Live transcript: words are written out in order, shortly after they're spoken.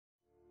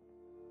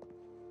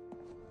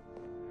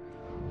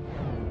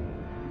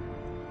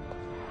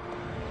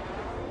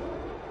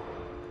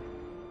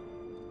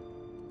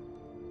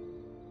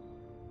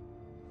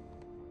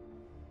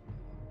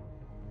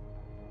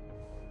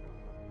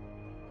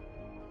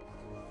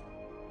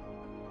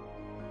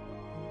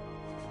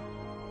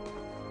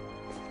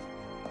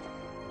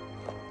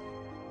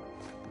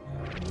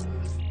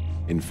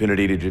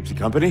Infinity to Gypsy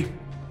Company?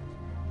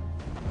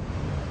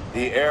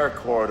 The air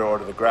corridor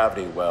to the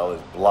gravity well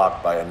is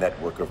blocked by a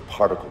network of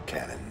particle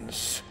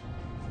cannons.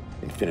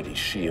 Infinity's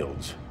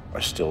shields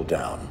are still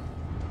down.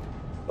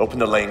 Open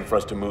the lane for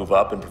us to move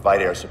up and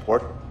provide air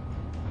support.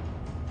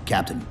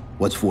 Captain,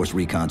 what's Force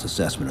Recon's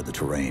assessment of the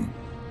terrain?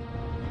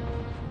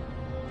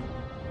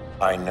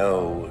 I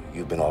know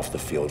you've been off the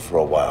field for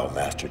a while,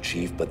 Master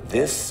Chief, but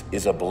this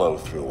is a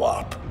blow-through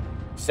op.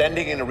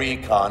 Sending in a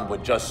recon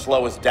would just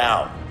slow us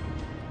down.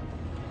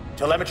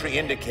 Telemetry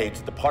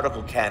indicates the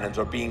particle cannons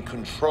are being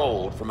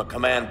controlled from a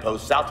command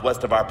post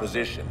southwest of our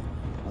position.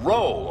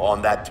 Roll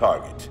on that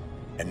target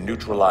and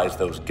neutralize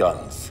those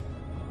guns.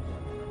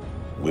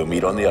 We'll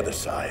meet on the other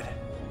side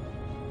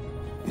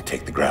and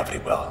take the gravity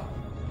well.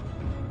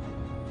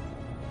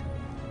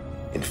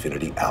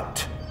 Infinity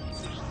out.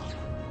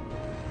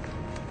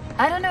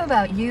 I don't know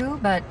about you,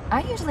 but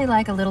I usually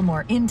like a little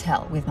more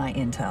intel with my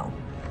intel.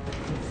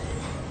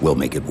 We'll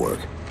make it work.